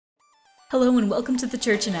Hello and welcome to the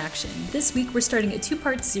Church in Action. This week we're starting a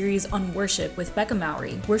two-part series on worship with Becca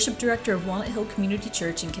Mowrey, Worship Director of Walnut Hill Community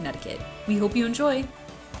Church in Connecticut. We hope you enjoy.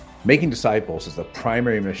 Making disciples is the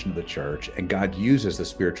primary mission of the church, and God uses the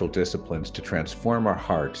spiritual disciplines to transform our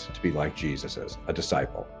hearts to be like Jesus is, a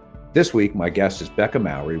disciple. This week, my guest is Becca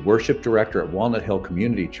Mowrey, Worship Director at Walnut Hill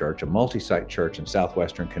Community Church, a multi-site church in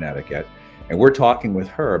southwestern Connecticut, and we're talking with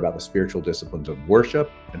her about the spiritual disciplines of worship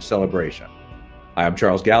and celebration. I'm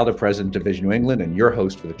Charles Gallagher, President of Vision New England, and your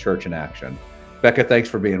host for the Church in Action. Becca, thanks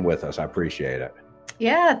for being with us. I appreciate it.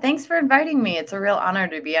 Yeah, thanks for inviting me. It's a real honor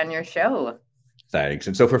to be on your show. Thanks.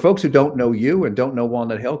 And so for folks who don't know you and don't know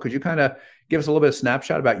Walnut Hill, could you kind of give us a little bit of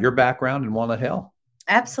snapshot about your background in Walnut Hill?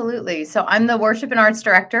 Absolutely. So I'm the Worship and Arts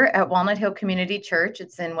Director at Walnut Hill Community Church.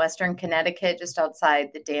 It's in Western Connecticut, just outside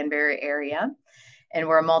the Danbury area. And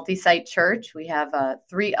we're a multi-site church. We have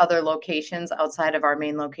 3 other locations outside of our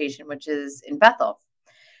main location, which is in Bethel.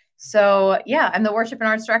 So yeah, I'm the Worship and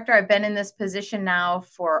Arts Director. I've been in this position now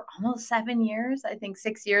for almost 7 years, I think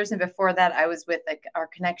 6 years. And before that, I was with our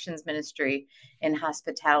Connections ministry in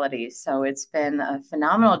hospitality. So it's been a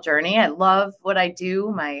phenomenal journey. I love what I do.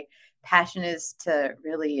 My passion is to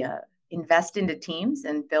really invest into teams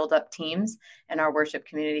and build up teams in our worship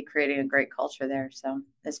community, creating a great culture there. So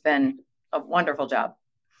it's been a wonderful job.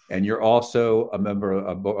 And you're also a member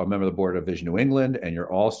of the board of Vision New England, and you're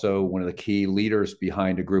also one of the key leaders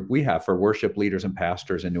behind a group we have for worship leaders and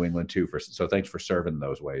pastors in New England too. So thanks for serving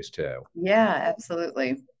those ways too. Yeah,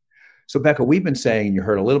 absolutely. So Becca, we've been saying, you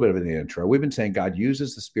heard a little bit of it in the intro, we've been saying God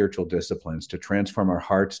uses the spiritual disciplines to transform our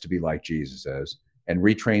hearts to be like Jesus is, and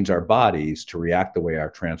retrains our bodies to react the way our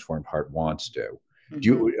transformed heart wants to.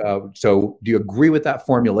 Do you agree with that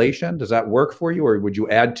formulation? Does that work for you, or would you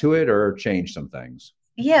add to it or change some things?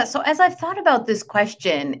 Yeah. So as I've thought about this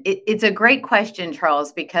question, it's a great question,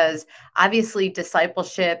 Charles, because obviously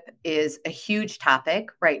discipleship is a huge topic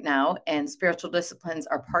right now, and spiritual disciplines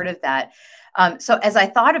are part of that. So as I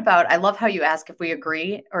thought about, I love how you ask if we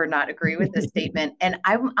agree or not agree with this statement. And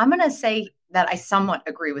I'm going to say that I somewhat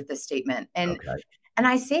agree with this statement. And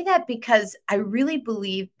I say that because I really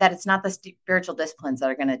believe that it's not the spiritual disciplines that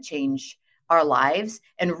are going to change our lives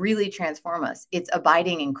and really transform us. It's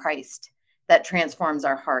abiding in Christ that transforms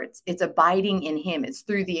our hearts. It's abiding in him. It's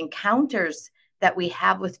through the encounters that we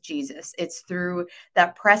have with Jesus. It's through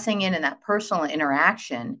that pressing in and that personal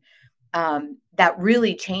interaction that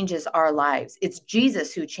really changes our lives. It's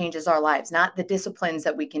Jesus who changes our lives, not the disciplines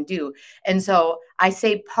that we can do. And so I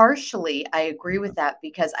say partially, I agree with that,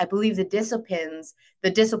 because I believe the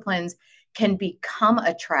disciplines can become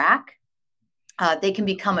a track. They can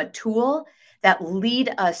become a tool that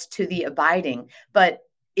lead us to the abiding. But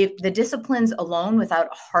if the disciplines alone, without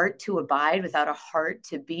a heart to abide, without a heart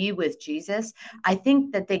to be with Jesus, I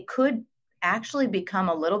think that they could actually become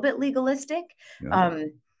a little bit legalistic. Yeah.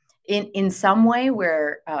 In some way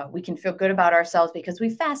where we can feel good about ourselves because we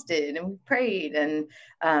fasted and we prayed and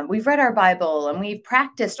we've read our Bible and we've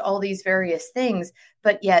practiced all these various things,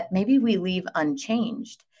 but yet maybe we leave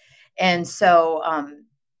unchanged. And so,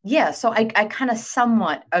 so I kind of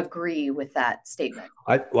somewhat agree with that statement.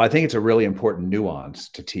 I think it's a really important nuance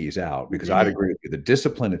to tease out, because I'd agree with you. The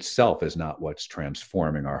discipline itself is not what's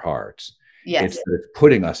transforming our hearts. Yes. It's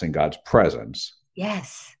putting us in God's presence.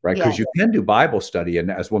 Yes. Right. Because you can do Bible study,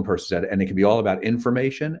 and as one person said, and it can be all about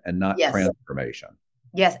information and not transformation.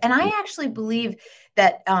 Yes. And I actually believe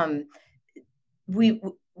that we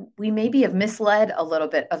maybe have misled a little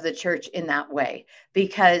bit of the church in that way,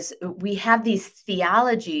 because we have these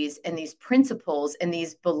theologies and these principles and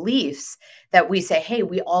these beliefs that we say, hey,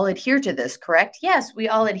 we all adhere to this, correct? Yes, we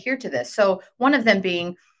all adhere to this. So one of them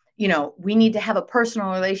being, we need to have a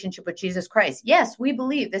personal relationship with Jesus Christ. Yes, we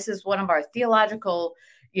believe this is one of our theological,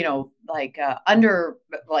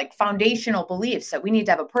 foundational beliefs, that we need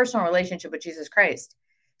to have a personal relationship with Jesus Christ.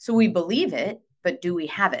 So we believe it, but do we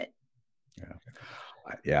have it?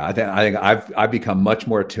 Yeah, I think I've become much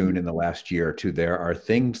more attuned in the last year or two. There are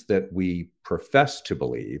things that we profess to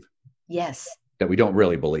believe, yes, that we don't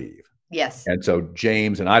really believe. Yes. And so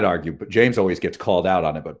James, and I'd argue, but James always gets called out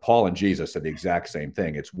on it, but Paul and Jesus said the exact same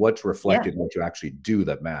thing. It's what's reflected in what you actually do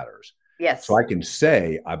that matters. Yes. So I can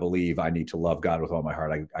say, I believe I need to love God with all my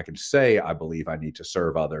heart. I can say, I believe I need to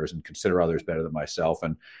serve others and consider others better than myself,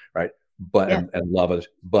 and love others.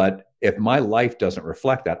 But if my life doesn't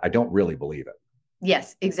reflect that, I don't really believe it.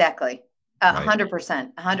 Yes, exactly.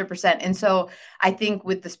 100%. And so I think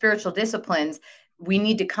with the spiritual disciplines, we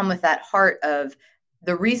need to come with that heart of,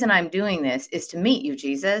 the reason I'm doing this is to meet you,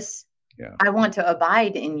 Jesus. Yeah. I want to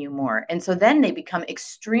abide in you more. And so then they become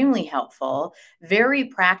extremely helpful, very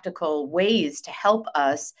practical ways to help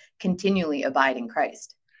us continually abide in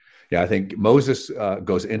Christ. Yeah, I think Moses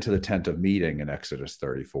goes into the tent of meeting in Exodus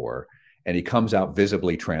 34, and he comes out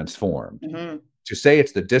visibly transformed. Mm-hmm. To say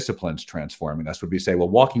it's the disciplines transforming us would be say, well,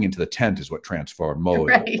 walking into the tent is what transformed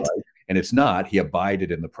Moses, Right. right? And it's not. He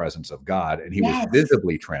abided in the presence of God, and he was Yes.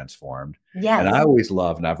 visibly transformed. And I Yes. always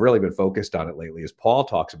love, and I've really been focused on it lately, as Paul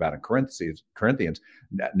talks about in Corinthians,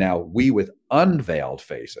 now we with unveiled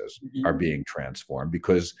faces are Mm-hmm. being transformed,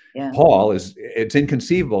 because Yeah. it's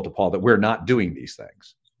inconceivable to Paul that we're not doing these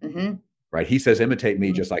things. Mm-hmm. Right. He says, imitate me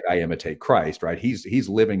Mm-hmm. just like I imitate Christ. Right. He's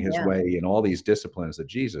living his Yeah. way in all these disciplines that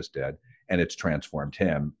Jesus did, and it's transformed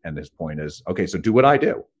him. And his point is, okay, so do what I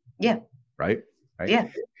do. Yeah. Right. Right. Yeah.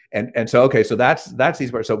 And so, okay, so that's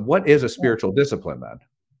these parts. So what is a spiritual discipline then?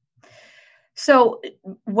 So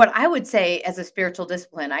what I would say as a spiritual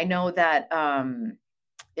discipline, I know that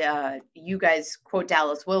you guys quote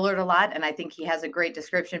Dallas Willard a lot, and I think he has a great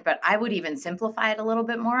description, but I would even simplify it a little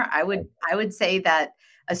bit more. I would say that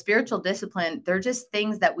a spiritual discipline, they're just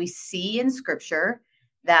things that we see in scripture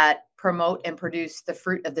that promote and produce the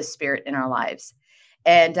fruit of the Spirit in our lives.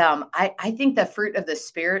 And I think the fruit of the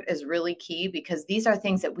Spirit is really key, because these are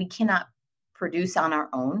things that we cannot produce on our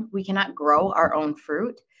own. We cannot grow our own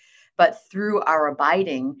fruit, but through our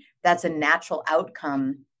abiding, that's a natural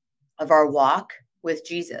outcome of our walk with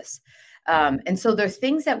Jesus. And so there are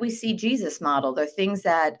things that we see Jesus model. There are things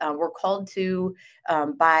that we're called to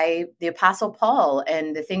by the Apostle Paul,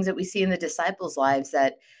 and the things that we see in the disciples' lives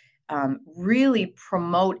that really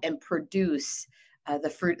promote and produce the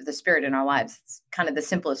fruit of the Spirit in our lives. It's kind of the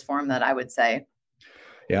simplest form that I would say.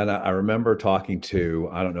 Yeah, and I remember talking to,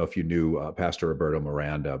 I don't know if you knew Pastor Roberto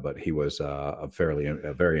Miranda, but he was a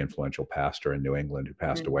very influential pastor in New England who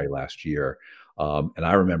passed away last year. And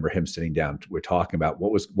I remember him sitting down, we're talking about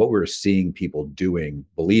what we were seeing people doing,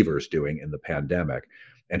 believers doing in the pandemic.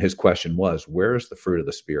 And his question was, where's the fruit of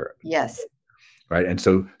the Spirit? Yes. Right. And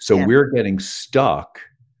so we're getting stuck,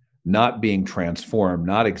 not being transformed,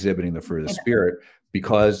 not exhibiting the fruit of the Spirit,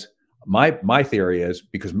 because my theory is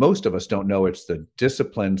because most of us don't know it's the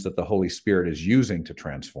disciplines that the Holy Spirit is using to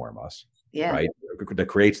transform us, right? That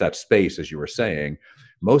creates that space, as you were saying.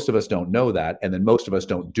 Most of us don't know that, and then most of us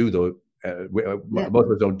don't do most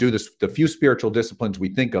of us don't do the few spiritual disciplines we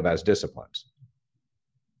think of as disciplines.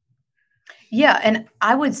 Yeah, and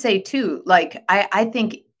I would say too, like I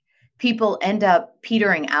think people end up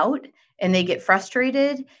petering out, and they get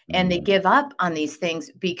frustrated and they give up on these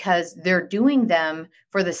things because they're doing them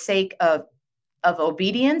for the sake of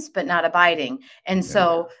obedience, but not abiding. And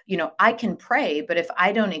so, I can pray, but if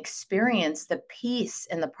I don't experience the peace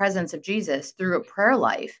and the presence of Jesus through a prayer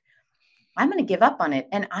life, I'm going to give up on it.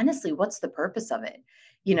 And honestly, what's the purpose of it?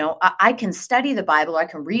 I can study the Bible, I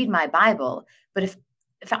can read my Bible, but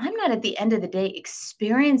if I'm not at the end of the day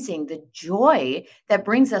experiencing the joy that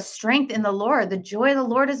brings us strength in the Lord, the joy of the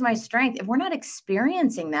Lord is my strength. If we're not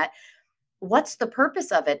experiencing that, what's the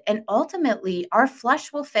purpose of it? And ultimately, our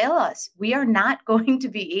flesh will fail us. We are not going to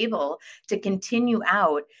be able to continue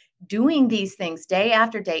out doing these things day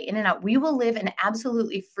after day, in and out. We will live an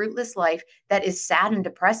absolutely fruitless life that is sad and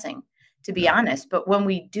depressing, to be honest. But when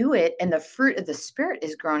we do it and the fruit of the Spirit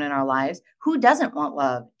is grown in our lives, who doesn't want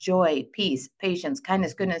love, joy, peace, patience,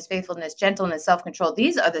 kindness, goodness, faithfulness, gentleness, self-control?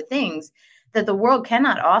 These are the things that the world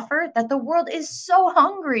cannot offer, that the world is so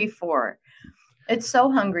hungry for. It's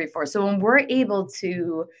so hungry for. So when we're able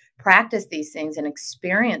to practice these things and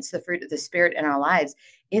experience the fruit of the Spirit in our lives,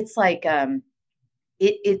 it's like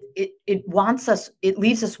it wants us, it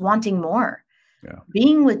leaves us wanting more. Yeah.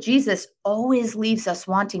 Being with Jesus always leaves us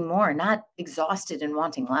wanting more, not exhausted and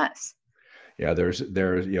wanting less. Yeah, there's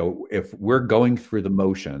if we're going through the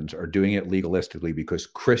motions or doing it legalistically because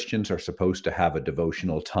Christians are supposed to have a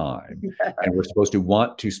devotional time and we're supposed to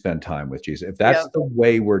want to spend time with Jesus, if that's the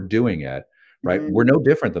way we're doing it, right, we're no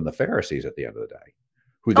different than the Pharisees at the end of the day,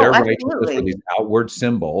 who their righteousness were these outward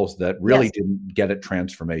symbols that really didn't get at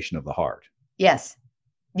transformation of the heart. Yes.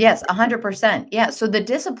 Yes, 100%. Yeah. So the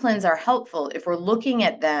disciplines are helpful if we're looking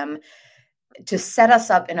at them to set us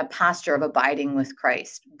up in a posture of abiding with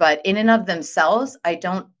Christ. But in and of themselves, I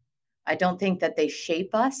don't think that they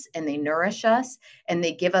shape us and they nourish us and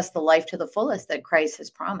they give us the life to the fullest that Christ has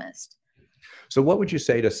promised. So what would you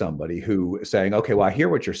say to somebody who is saying, okay, well, I hear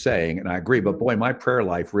what you're saying and I agree, but boy, my prayer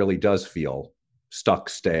life really does feel stuck,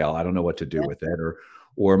 stale. I don't know what to do with it.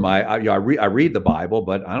 Or I read the Bible,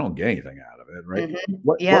 but I don't get anything out of it, right?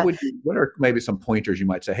 Mm-hmm. What are maybe some pointers you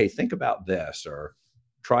might say, hey, think about this or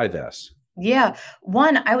try this? Yeah.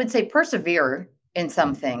 One, I would say persevere in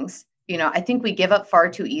some things. I think we give up far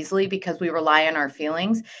too easily because we rely on our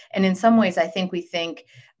feelings. And in some ways, I think we think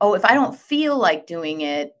oh, if I don't feel like doing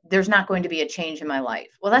it, there's not going to be a change in my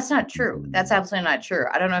life. Well, that's not true. That's absolutely not true.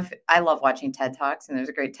 I don't know if I love watching TED Talks, and there's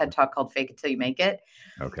a great TED Talk called Fake It Till You Make It.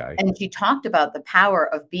 Okay. And she talked about the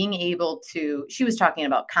power of being able to, she was talking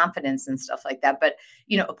about confidence and stuff like that. But,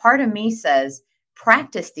 a part of me says,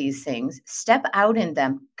 practice these things, step out in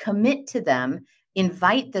them, commit to them,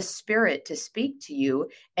 invite the Spirit to speak to you,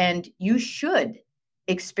 and you should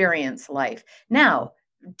experience life. Now,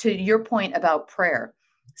 to your point about prayer,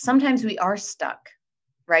 sometimes we are stuck,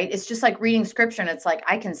 right? It's just like reading scripture, and it's like,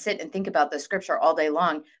 I can sit and think about the scripture all day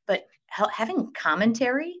long, but having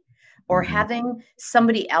commentary or having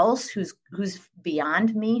somebody else who's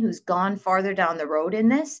beyond me, who's gone farther down the road in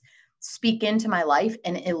this, speak into my life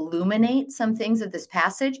and illuminate some things of this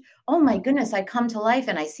passage. Oh my goodness, I come to life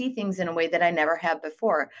and I see things in a way that I never have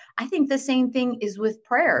before. I think the same thing is with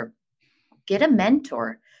prayer. Get a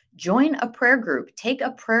mentor, join a prayer group, take a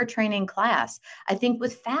prayer training class. I think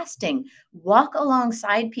with fasting, walk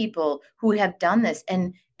alongside people who have done this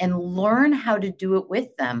and learn how to do it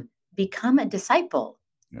with them. Become a disciple.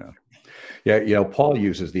 Yeah. Paul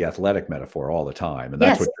uses the athletic metaphor all the time. And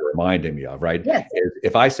that's what you're reminding me of, right? Yes.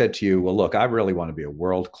 If I said to you, well, look, I really want to be a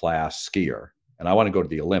world-class skier and I want to go to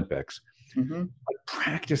the Olympics, but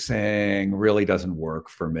practicing really doesn't work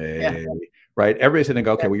for me, right? Everybody's going to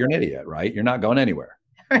go, okay, well, you're an idiot, right? You're not going anywhere.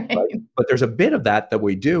 Right? But there's a bit of that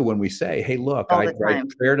we do when we say, hey, look,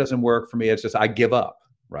 prayer doesn't work for me. It's just, I give up,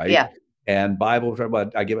 right? Yeah. And Bible,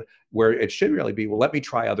 I give it, where it should really be, well, let me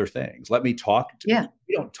try other things. Let me talk to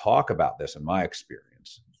we don't talk about this in my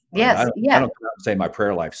experience. Right? Yes. I don't come out and say my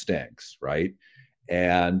prayer life stinks, right?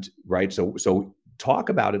 And so talk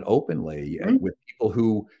about it openly with people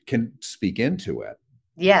who can speak into it.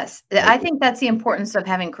 Yes. I think that's the importance of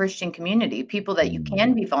having Christian community, people that you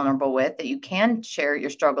can be vulnerable with, that you can share your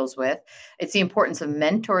struggles with. It's the importance of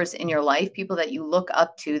mentors in your life, people that you look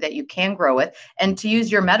up to, that you can grow with. And to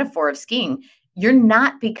use your metaphor of skiing, you're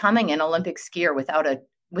not becoming an Olympic skier without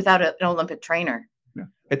an Olympic trainer. Yeah.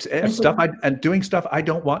 It's stuff doing stuff I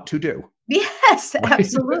don't want to do. Yes,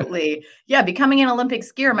 absolutely. Yeah. Becoming an Olympic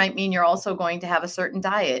skier might mean you're also going to have a certain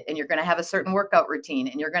diet, and you're going to have a certain workout routine,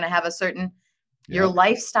 and you're going to have a certain your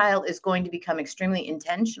lifestyle is going to become extremely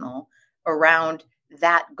intentional around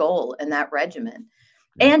that goal and that regimen.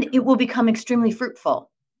 And it will become extremely fruitful.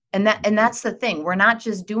 And that's the thing. We're not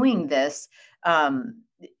just doing this.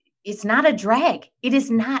 It's not a drag. It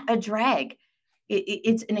is not a drag.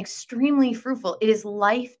 It's an extremely fruitful. It is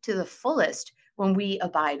life to the fullest when we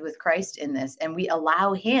abide with Christ in this and we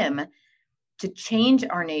allow him to change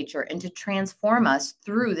our nature and to transform us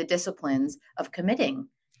through the disciplines of committing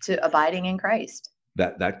to abiding in Christ.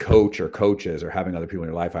 That coach or coaches or having other people in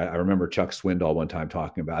your life. I remember Chuck Swindoll one time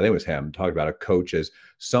talking about, I think it was him, talking about a coach as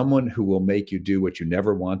someone who will make you do what you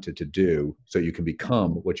never wanted to do so you can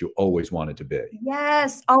become what you always wanted to be.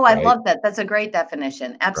 Yes. Oh, I love that. That's a great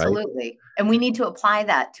definition. Absolutely. Right? And we need to apply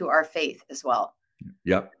that to our faith as well.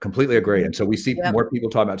 Yep. Completely agree. And so we see more people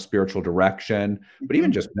talk about spiritual direction, but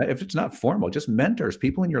even just if it's not formal, just mentors,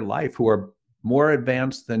 people in your life who are more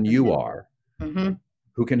advanced than you are.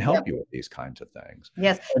 Who can help you with these kinds of things.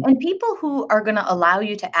 Yes. And people who are going to allow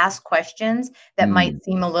you to ask questions that might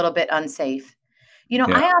seem a little bit unsafe.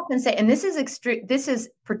 I often say, and this is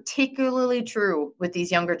particularly true with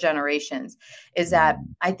these younger generations, is that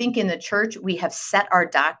I think in the church, we have set our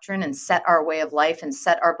doctrine and set our way of life and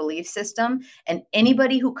set our belief system. And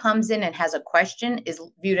anybody who comes in and has a question is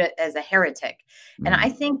viewed as a heretic. And I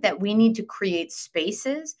think that we need to create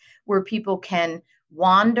spaces where people can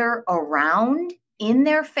wander around in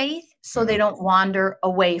their faith so they don't wander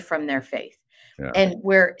away from their faith. And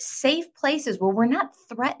we're safe places where we're not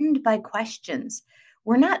threatened by questions.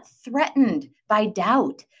 We're not threatened by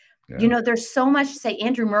doubt. There's so much to say.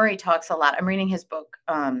 Andrew Murray talks a lot. I'm reading his book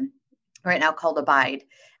right now called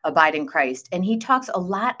Abide in Christ. And he talks a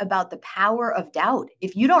lot about the power of doubt.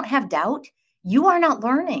 If you don't have doubt, you are not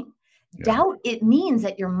learning. Doubt, it means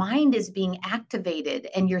that your mind is being activated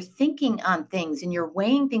and you're thinking on things and you're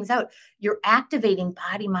weighing things out. You're activating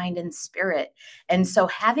body, mind, and spirit. And so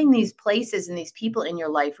having these places and these people in your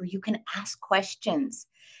life where you can ask questions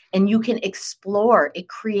and you can explore, it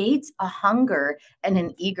creates a hunger and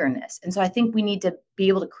an eagerness. And so I think we need to be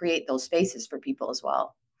able to create those spaces for people as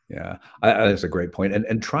well. Yeah, that's a great point.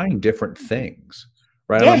 And trying different things,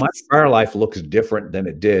 right? Yes. My prayer life looks different than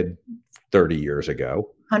it did 30 years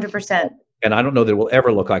ago. 100%. And I don't know that it will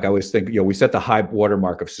ever look like, I always think, we set the high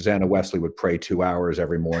watermark of Susanna Wesley would pray 2 hours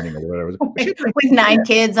every morning or whatever. With 9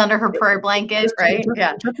 kids under her prayer blanket, right?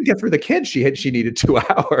 Yeah. To get through the kids, she needed 2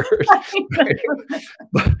 hours.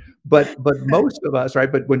 But most of us, right?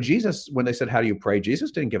 But when they said, how do you pray?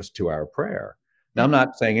 Jesus didn't give us a 2-hour prayer. Now, I'm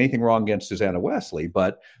not saying anything wrong against Susanna Wesley,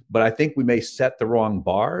 but I think we may set the wrong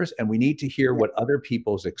bars, and we need to hear what other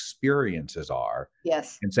people's experiences are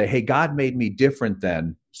Yes. and say, hey, God made me different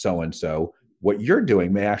than so-and-so. What you're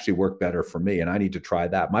doing may actually work better for me, and I need to try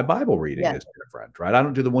that. My Bible reading is different, right? I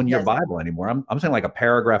don't do the one-year Bible anymore. I'm saying like a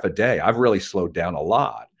paragraph a day. I've really slowed down a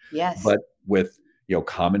lot. Yes. But with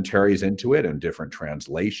commentaries into it and different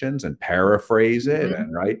translations and paraphrase it,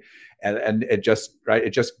 and right, and it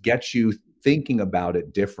just gets you thinking about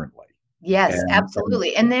it differently. Yes,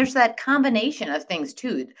 absolutely. And there's that combination of things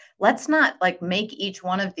too. Let's not like make each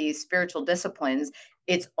one of these spiritual disciplines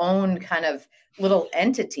its own kind of little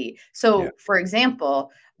entity. So for example,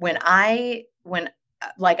 when I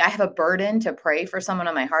have a burden to pray for someone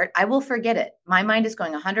on my heart, I will forget it. My mind is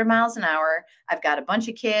going 100 miles an hour. I've got a bunch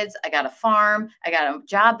of kids. I got a farm. I got a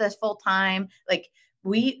job that's full time. Like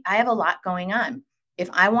I have a lot going on. If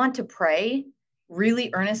I want to pray, really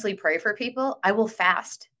earnestly pray for people, I will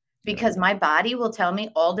fast because my body will tell me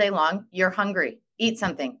all day long, you're hungry, eat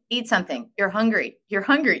something, you're hungry,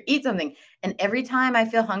 eat something. And every time I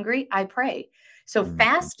feel hungry, I pray. So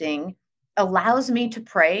fasting allows me to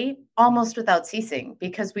pray almost without ceasing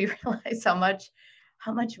because we realize how much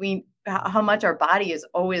our body is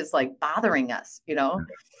always like bothering us,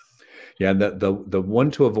 Yeah, the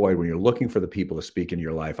one to avoid when you're looking for the people to speak in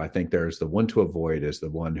your life, I think there's the one to avoid is the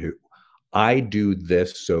one who, I do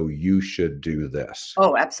this, so you should do this.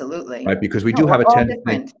 Oh, absolutely. Right, because we do have a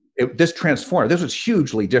tendency. This transformed. This was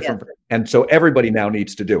hugely different, and so everybody now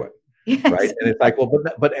needs to do it. Yes. Right, and it's like, well,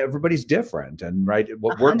 but everybody's different, and right,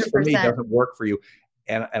 what works 100%. For me doesn't work for you.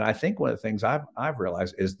 And I think one of the things I've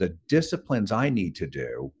realized is the disciplines I need to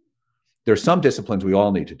do. There's some disciplines we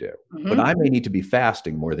all need to do, but I may need to be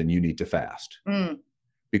fasting more than you need to fast.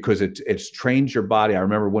 Because it's trained your body. I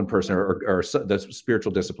remember one person, or the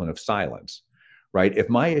spiritual discipline of silence, right? If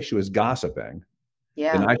my issue is gossiping,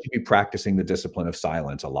 then I should be practicing the discipline of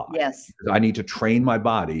silence a lot. Yes. Because I need to train my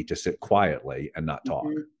body to sit quietly and not talk.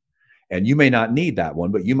 And you may not need that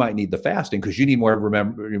one, but you might need the fasting because you need more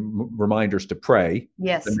reminders to pray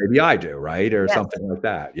than maybe I do, right? Or something like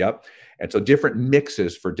that. Yep. And so different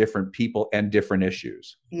mixes for different people and different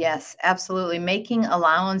issues. Yes, absolutely. Making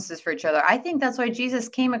allowances for each other. I think that's why Jesus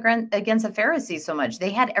came against the Pharisees so much.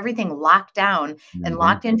 They had everything locked down and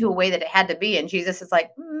locked into a way that it had to be. And Jesus is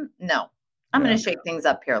like, no, I'm going to shake things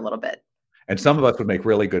up here a little bit. And some of us would make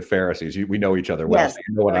really good Pharisees. We know each other well. So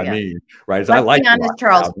you know what I mean, right? Let's be honest,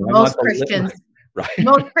 Charles. Most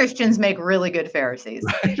Christians make really good Pharisees,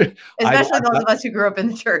 especially those of us who grew up in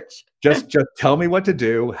the church. Just tell me what to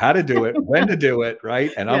do, how to do it, when to do it,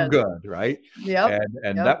 right? And I'm good, right? Yep.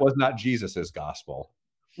 And that was not Jesus's gospel.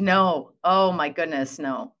 No. Oh my goodness,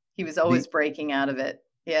 no. He was always breaking out of it.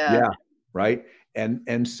 Yeah. Yeah. Right.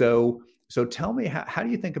 And so tell me, how do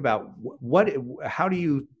you think about how do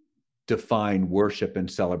you define worship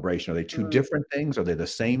and celebration? Are they two different things? Are they the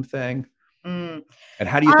same thing? And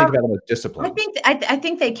how do you think about them as discipline? I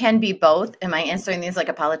think they can be both. Am I answering these like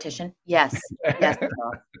a politician? Yes. Yes,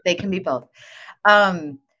 they can be both.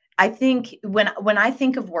 I think when I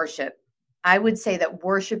think of worship, I would say that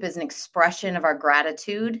worship is an expression of our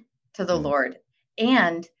gratitude to the Lord,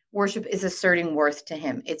 and worship is asserting worth to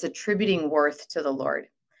Him. It's attributing worth to the Lord.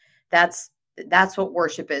 That's what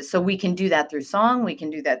worship is. So we can do that through song. We can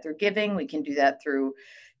do that through giving. We can do that through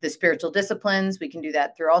the spiritual disciplines. We can do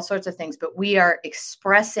that through all sorts of things, but we are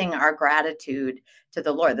expressing our gratitude to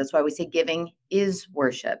the Lord. That's why we say giving is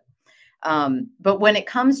worship. But when it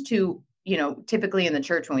comes to, typically in the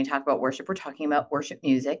church, when we talk about worship, we're talking about worship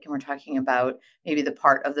music, and we're talking about maybe the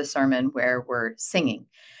part of the sermon where we're singing.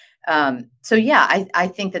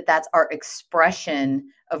 I think that that's our expression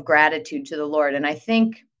of gratitude to the Lord. And I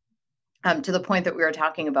think to the point that we were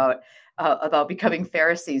talking about becoming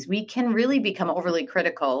Pharisees, we can really become overly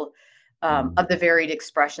critical of the varied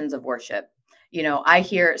expressions of worship.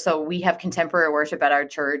 So we have contemporary worship at our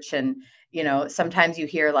church, and sometimes you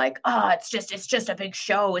hear like, oh, it's just a big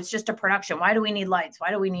show, it's just a production. Why do we need lights?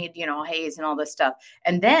 Why do we need haze and all this stuff?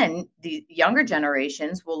 And then the younger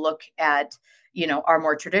generations will look at our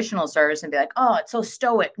more traditional service and be like, oh, it's so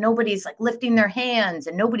stoic. Nobody's like lifting their hands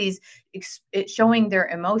and nobody's showing their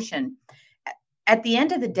emotion. At the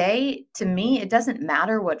end of the day, to me, it doesn't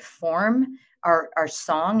matter what form our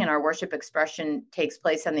song and our worship expression takes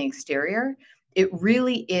place on the exterior. It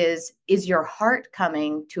really is your heart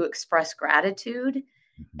coming to express gratitude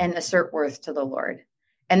and assert worth to the Lord.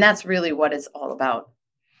 And that's really what it's all about.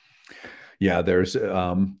 Yeah, there's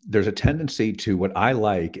a tendency to what I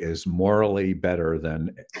like is morally better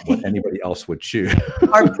than what anybody else would choose.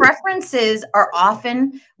 Our preferences are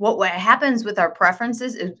often what happens with our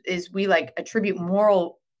preferences is we like attribute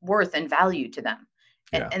moral worth and value to them.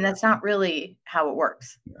 Yeah. And that's not really how it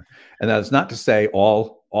works. Yeah. And that's not to say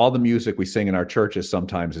all the music we sing in our churches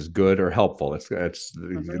sometimes is good or helpful. It's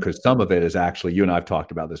because some of it is actually, you and I've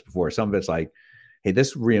talked about this before. Some of it's like, hey,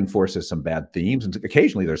 this reinforces some bad themes. And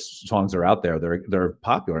occasionally there's songs that are out there that are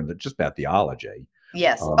popular and they're just bad theology.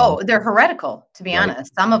 Yes. They're heretical, to be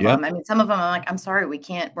honest. Some of them, some of them I'm like, I'm sorry,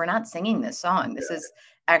 we're not singing this song. This is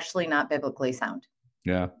actually not biblically sound.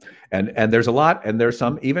 Yeah. And there's a lot, and there's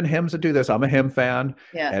some even hymns that do this. I'm a hymn fan.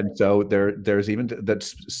 Yeah. And so there's even that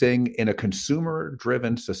sing in a consumer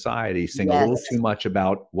driven society, sing a little too much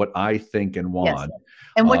about what I think and want. Yes.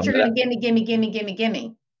 And what you're going to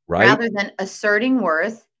gimme. Right. Rather than asserting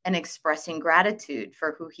worth and expressing gratitude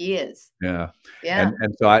for who he is. Yeah. Yeah.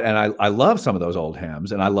 And so I love some of those old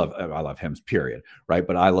hymns, and I love hymns, period. Right.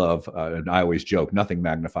 But I love, and I always joke, nothing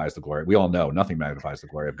magnifies the glory. We all know nothing magnifies the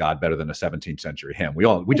glory of God better than a 17th century hymn.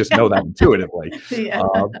 We just know that intuitively. Yeah.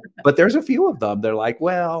 But there's a few of them. They're like,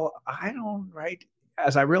 well, I don't, right.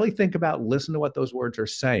 As I really think about, listen to what those words are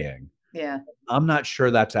saying. Yeah. I'm not sure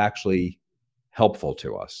that's actually helpful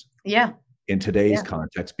to us. Yeah. In today's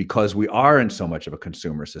context, because we are in so much of a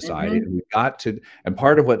consumer society, and we've got to, and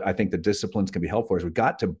part of what I think the disciplines can be helpful is we've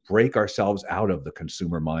got to break ourselves out of the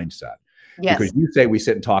consumer mindset. Yes. Because you say we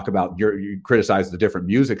sit and talk about, you criticize the different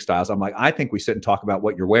music styles. I'm like, I think we sit and talk about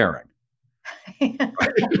what you're wearing.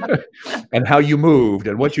 And how you moved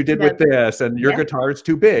and what you did with this, and your guitar is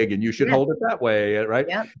too big and you should hold it that way, right?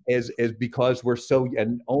 Is because we're so,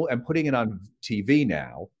 and putting it on TV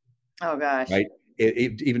now. Oh gosh. Right.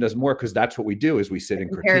 It even does more, because that's what we do is we sit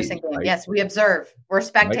and critique. Right? Yes, we observe. We're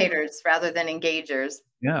spectators rather than engagers.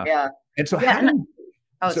 Yeah. Yeah. And so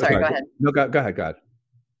sorry, go ahead. No, go ahead.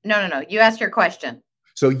 No. You asked your question.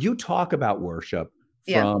 So you talk about worship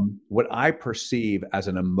from what I perceive as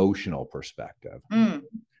an emotional perspective,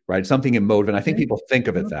 right? Something emotive. And I think people think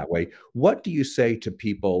of it that way. What do you say to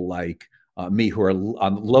people like me who are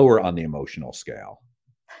lower on the emotional scale?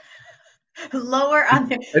 You're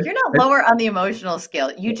not lower on the emotional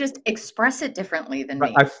scale. You just express it differently than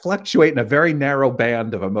me. I fluctuate in a very narrow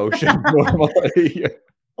band of emotion normally.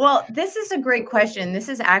 Well, this is a great question. This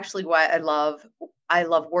is actually why I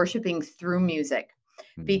love worshiping through music,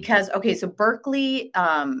 because so Berkeley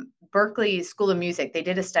School of Music, they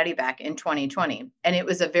did a study back in 2020, and it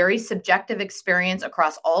was a very subjective experience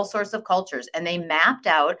across all sorts of cultures. And they mapped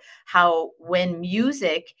out how when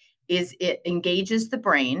music it engages the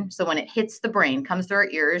brain. So when it hits the brain, comes through our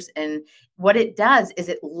ears, and what it does is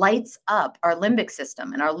it lights up our limbic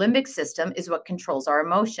system, and our limbic system is what controls our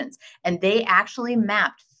emotions. And they actually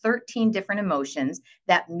mapped 13 different emotions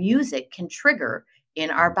that music can trigger in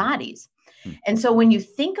our bodies. And so when you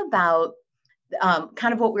think about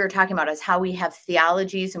kind of what we were talking about is how we have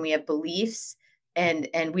theologies and we have beliefs and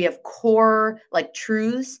we have core like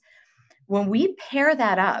truths, when we pair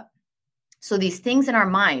that up, so these things in our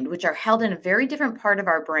mind, which are held in a very different part of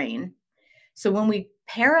our brain. So when we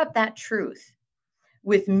pair up that truth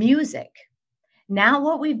with music, now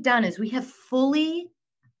what we've done is we have fully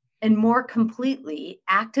and more completely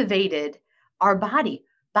activated our body,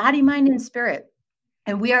 mind, and spirit.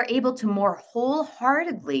 And we are able to more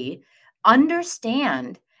wholeheartedly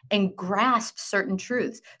understand and grasp certain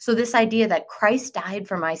truths. So this idea that Christ died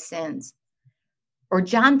for my sins, or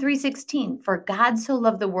John 3:16, for God so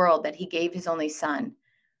loved the world that he gave his only son,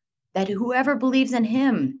 that whoever believes in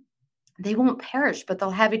him, they won't perish, but they'll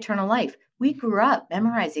have eternal life. We grew up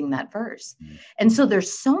memorizing that verse. And so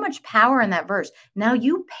there's so much power in that verse. Now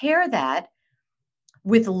you pair that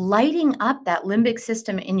with lighting up that limbic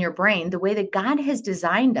system in your brain, the way that God has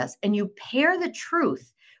designed us, and you pair the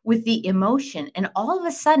truth with the emotion, and all of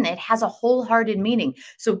a sudden it has a wholehearted meaning.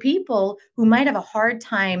 So people who might have a hard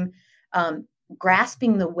time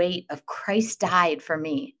grasping the weight of Christ died for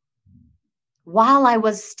me. While I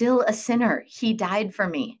was still a sinner, he died for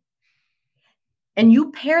me. And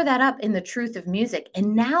you pair that up in the truth of music,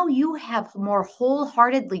 and now you have more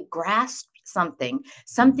wholeheartedly grasped something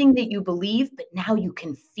that you believe, but now you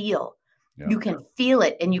can feel. Yeah. You can feel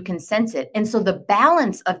it and you can sense it. And so the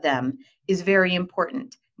balance of them is very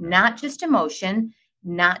important. Not just emotion,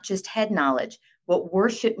 not just head knowledge. What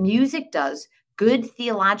worship music does, good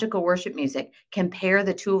theological worship music, can pair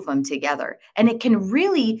the two of them together. And it can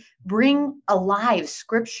really bring alive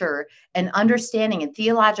scripture and understanding and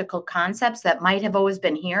theological concepts that might have always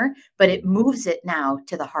been here, but it moves it now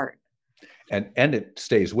to the heart. And it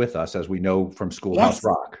stays with us, as we know from Schoolhouse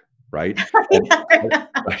Rock, right?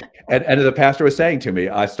 And as the pastor was saying to me,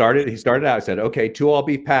 he started out, I said, okay, 2 all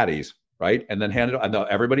beef patties, right? And then handed, I know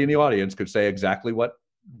everybody in the audience could say exactly what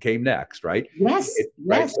came next, right? Yes.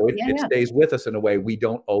 Right. So it stays with us in a way we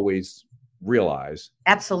don't always realize.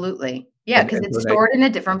 Absolutely. Yeah, because it's stored in a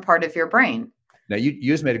different part of your brain. Now, you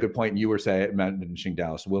just made a good point, and you were mentioning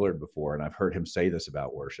Dallas Willard before, and I've heard him say this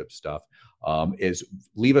about worship stuff, is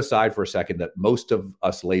leave aside for a second that most of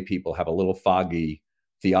us lay people have a little foggy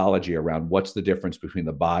theology around what's the difference between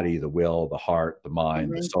the body, the will, the heart, the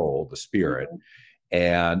mind, the soul, the spirit.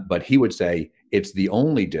 But he would say it's the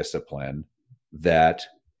only discipline that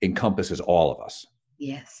encompasses all of us.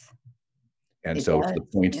 Yes. And so it's the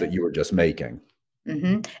points that you were just making.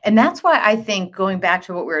 And that's why I think, going back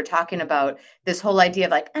to what we were talking about, this whole idea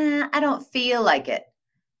of like, I don't feel like it.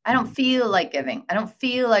 I don't feel like giving. I don't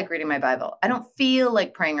feel like reading my Bible. I don't feel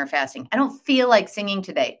like praying or fasting. I don't feel like singing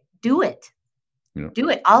today. Do it. Yeah. Do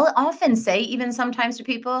it. I'll often say, even sometimes to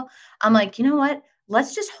people, I'm like, you know what?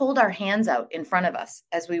 Let's just hold our hands out in front of us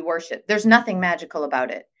as we worship. There's nothing magical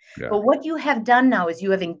about it. Yeah. But what you have done now is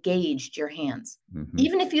you have engaged your hands.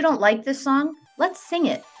 Even if you don't like this song, let's sing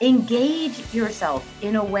it. Engage yourself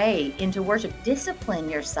in a way into worship. Discipline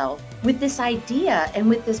yourself with this idea and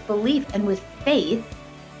with this belief and with faith,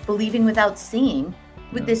 believing without seeing,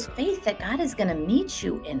 with this faith that God is going to meet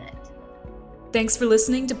you in it. Thanks for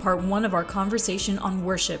listening to part 1 of our conversation on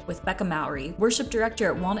worship with Becca Mowrey, worship director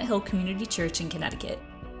at Walnut Hill Community Church in Connecticut.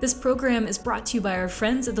 This program is brought to you by our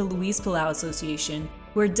friends at the Louise Palau Association,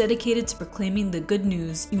 who are dedicated to proclaiming the good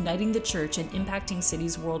news, uniting the church, and impacting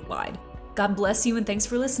cities worldwide. God bless you, and thanks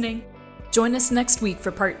for listening. Join us next week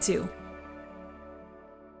for part 2.